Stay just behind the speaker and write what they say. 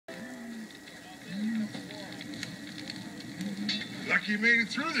Lucky you made it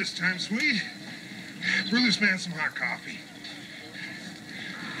through this time, sweet. Brew this man some hot coffee.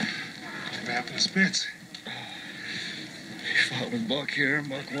 What happened to Spitz? He fought with Buck here,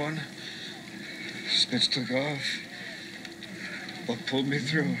 Buck won. Spitz took off. Buck pulled me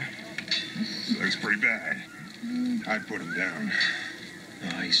through. Looks pretty bad. I'd put him down.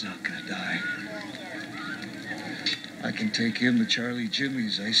 No, he's not gonna die. I can take him to Charley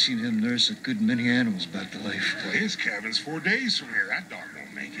Jimmy's. I seen him nurse a good many animals back to life. Well, his cabin's 4 days from here. That dog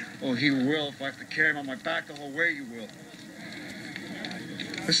won't make it. Oh, he will. If I have to carry him on my back the whole way, he will.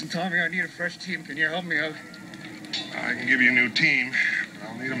 Listen, Tommy, I need a fresh team. Can you help me out? I can give you a new team, but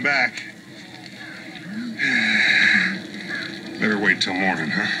I'll need them back. Better wait till morning,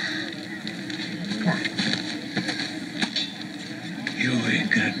 huh? Come on. You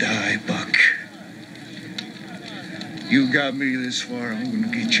ain't gonna die, Buck. You got me this far, I'm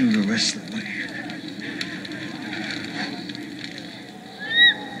gonna get you the rest of the way.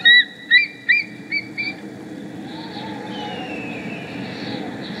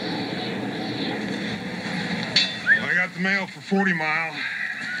 I got the mail for 40 Mile.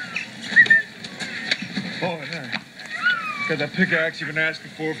 Oh, yeah. Got that pickaxe you've been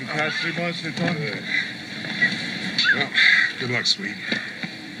asking for the past 3 months, Tommy? Well, good luck, sweet.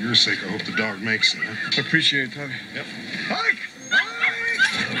 For your sake, I hope the dog makes it, huh? I appreciate it, Tommy. Yep. Mike!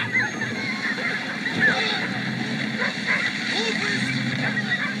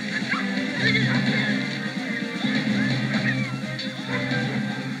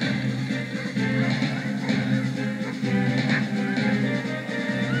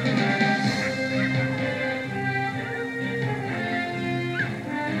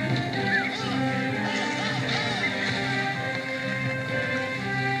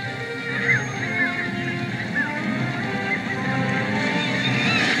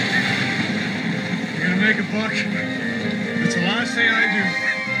 Make a buck. It's the last thing I do.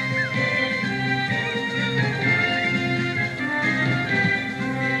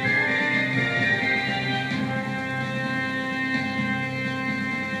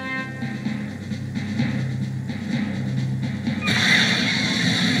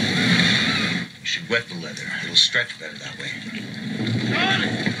 You should wet the leather. It'll stretch better that way.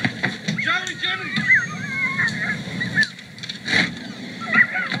 Charley Jimmy!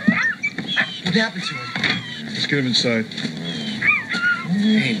 What happened to him? Let's get him inside.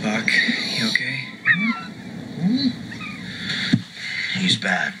 Hey, Buck. You okay? He's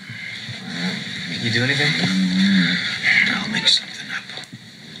bad. Can you do anything? I'll make something up.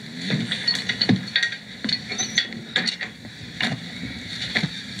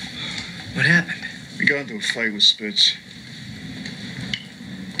 What happened? We got into a fight with Spitz.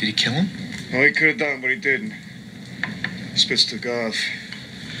 Did he kill him? No, he could have done, but he didn't. Spitz took off.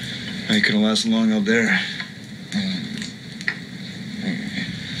 I couldn't last long out there.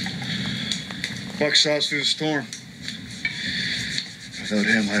 Buck saw us through the storm. Without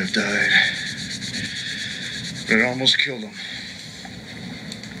him, I'd have died. But it almost killed him.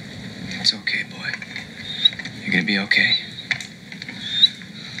 It's okay, boy. You're gonna be okay.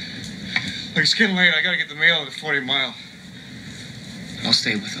 Look, it's getting late. I gotta get the mail to 40 Mile. I'll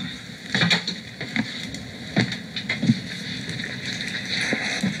stay with him.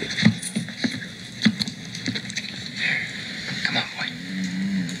 Come on, boy.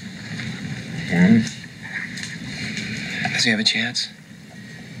 Does he have a chance?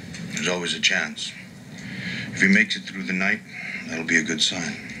 There's always a chance. If he makes it through the night, that'll be a good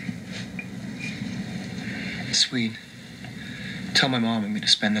sign. Sweet. Tell my mom I'm going to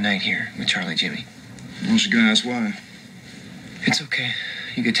spend the night here with Charley Jimmy. Well, she's gonna ask why. It's okay.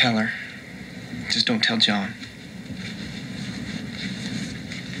 You could tell her. Just don't tell John.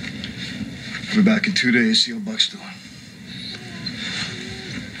 I'll be back in 2 days, see how Buck's doing.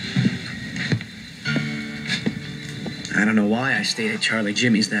 I don't know why I stayed at Charley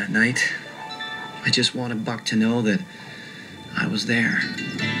Jimmy's that night. I just wanted Buck to know that I was there.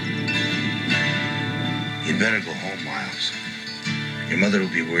 You'd better go home, Miles. Your mother will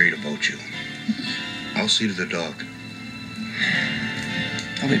be worried about you. I'll see to the dog.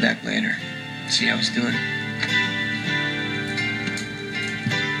 I'll be back later. See how he's doing.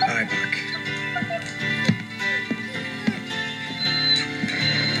 Bye, Buck.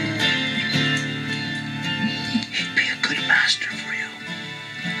 He'd be a good master for you.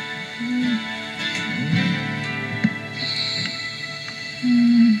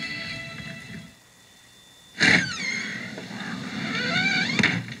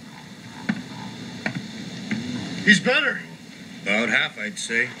 He's better. About half, I'd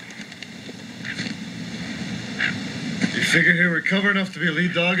say. You figure he'll recover enough to be a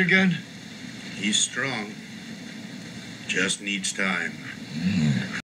lead dog again? He's strong. Just needs time.